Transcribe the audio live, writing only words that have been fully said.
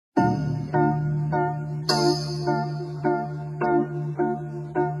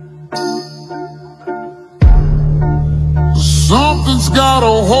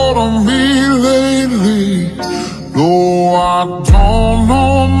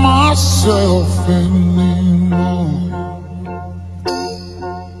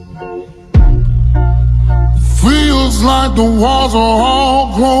like the walls are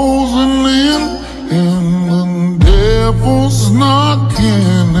all closing in, and the devil's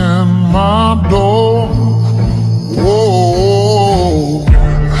knocking at my door. Whoa,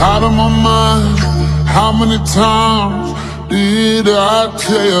 out of my mind, how many times did I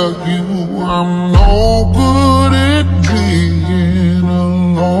tell you I'm no good at being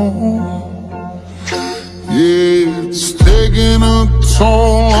alone? Yeah, it's taking a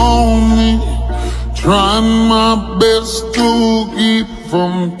toll on me, trying my best to keep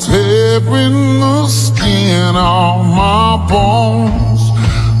from tearing the skin off my bones.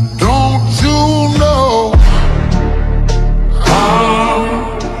 Don't you know I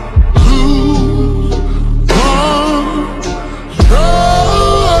lose control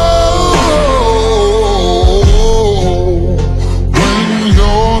when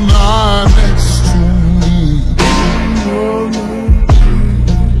you're not next to me?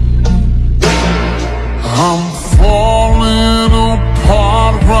 I'm falling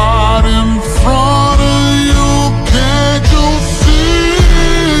apart right in front of you. Can't you see?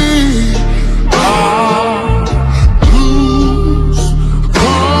 I lose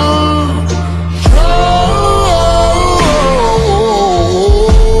control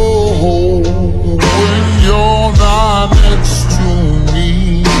when you're not next to me.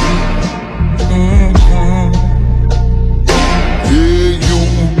 Yeah,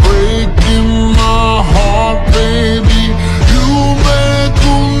 you're breaking my heart, baby. You make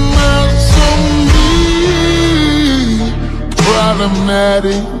a mess of me.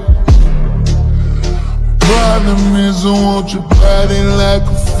 Problematic. Problem is I want your body like a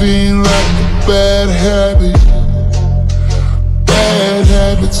fiend, like a bad habit. Bad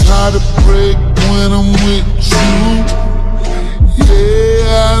habits hard to break when I'm with you.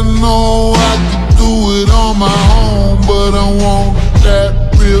 Yeah, I know I could do it on my own, but I want that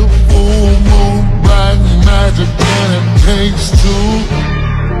real full moon, black magic, and it takes two.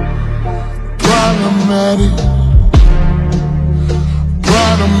 Problematic.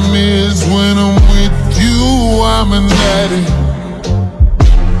 Problem is when I'm with you, I'm an addict,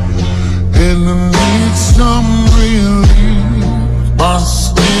 and I need some relief. My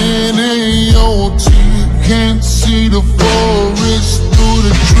skin and your teeth, can't see the forest through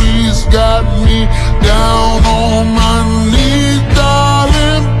the trees. Got me down on my knees,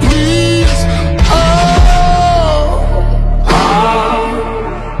 darling, please. Oh, I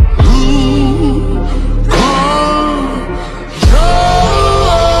lose control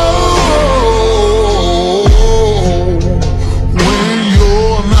when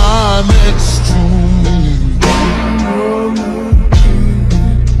you're not next to me.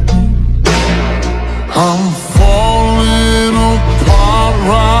 I'm falling apart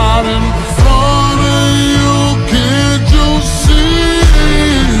right in front of you. Can't you see?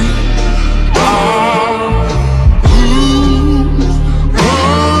 I lose control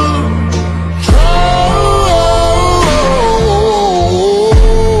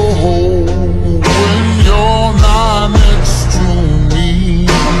when you're not next to me.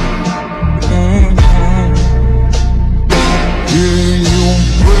 Yeah, you're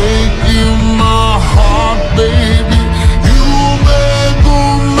breaking my heart, baby. You make a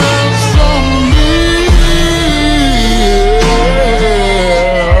mess of me.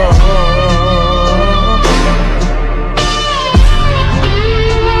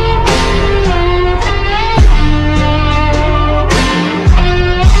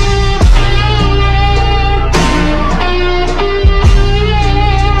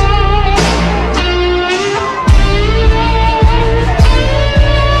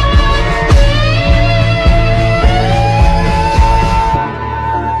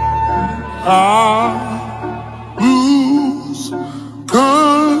 Ah.